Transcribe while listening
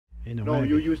in a No, wagon.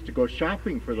 you used to go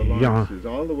shopping for the Yeah. Lawrences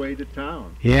all the way to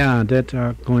town. Yeah,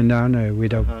 that going down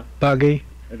with Uh-huh. a buggy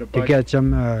And a to bike. get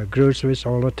some groceries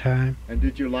all the time. And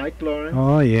did you like Lawrence?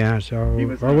 Oh yeah, so He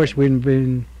was always nice.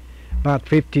 been about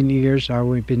 15 years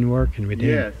we've been working with him.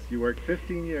 Yes, you worked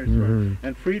 15 years for him.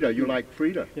 And Frida, you liked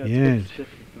Frida? Yes.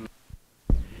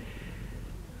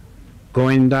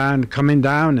 Going down, coming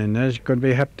down, and there's going to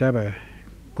be have to have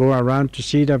go around to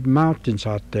see the mountains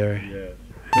out there. Yes.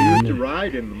 They used to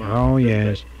ride in the mountains. Oh didn't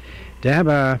yes, they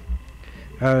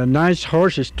have nice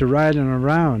horses to ride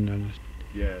around, and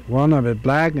they? Yes. one of it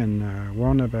black and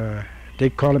one of they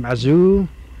call him Azul.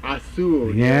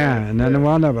 Azul. Yeah, yes, and then yes.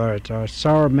 one of it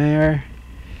sour mare.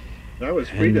 That was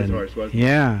and Frida's then- horse, wasn't it?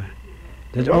 Yeah.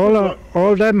 That What all was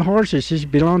all them horses is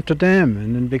belong to them,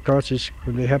 and then because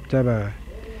they have to have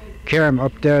carry 'em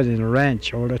up there in the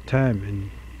ranch all the time, and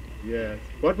Yes.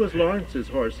 What was Lawrence's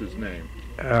horse's name?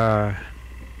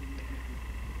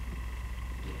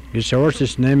 his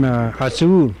horse's name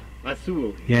Azul.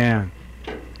 Azul. Yeah,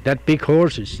 that big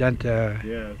horses that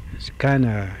Yes. it's kind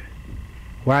of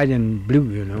white and blue,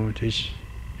 you know. It's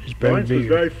very Lawrence was big.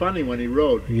 very funny when he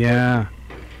rode. Yeah,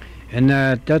 and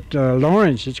that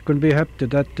Lawrence, it's going to be up to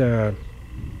that.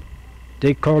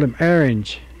 They call him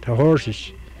orange, the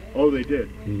horses, Oh, they did.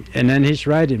 and then he's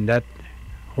riding that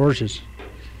horses.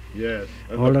 Yes.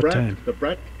 And All the Brett, time. The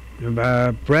Brett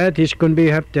Brad, he's going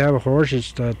to have to have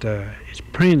horses that is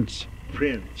Prince.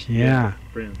 Prince. Yeah, Yes,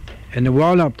 Prince. and the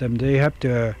one of them they have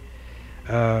to.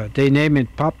 They name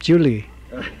it Pop Julie,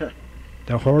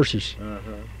 the horses. Uh-huh.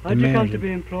 How did you come manage to it.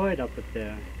 be employed up at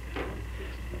there?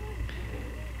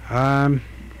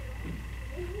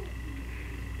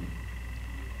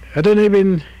 I don't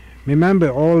even remember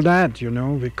all that, you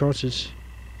know, because it's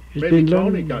Maybe been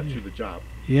Tony long. got you the job.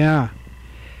 Yeah.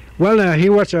 Well, he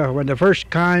was when the first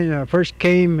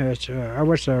came. I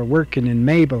was working in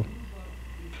Mabel.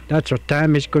 That's what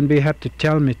time he's going to have to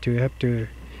tell me to have to.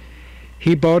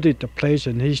 He bought it the place,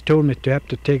 and he's told me to have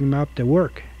to take him out to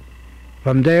work.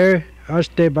 From there, I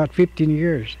stayed about 15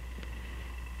 years,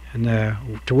 and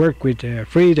to work with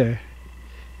Frida,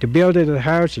 to build the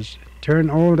houses, turn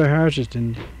all the houses,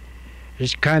 and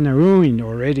it's kind of ruined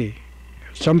already.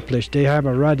 Someplace they have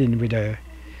a rotting with they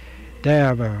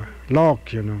have a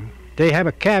log, you know. They have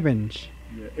a cabins.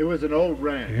 Yeah. It was an old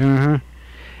ranch. Uh-huh.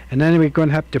 And then we're going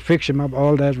to have to fix them up,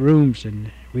 all that rooms,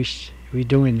 and we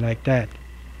doing like that.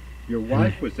 Your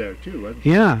wife was there too, wasn't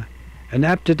Yeah. And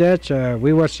after that,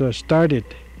 we was started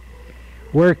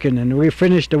working, and we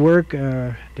finished the work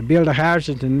to build the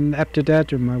houses, and after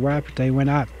that, my wife, they went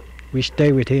up. We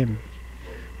stay with him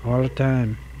all the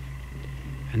time.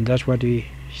 And that's what we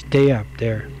stay up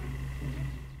there.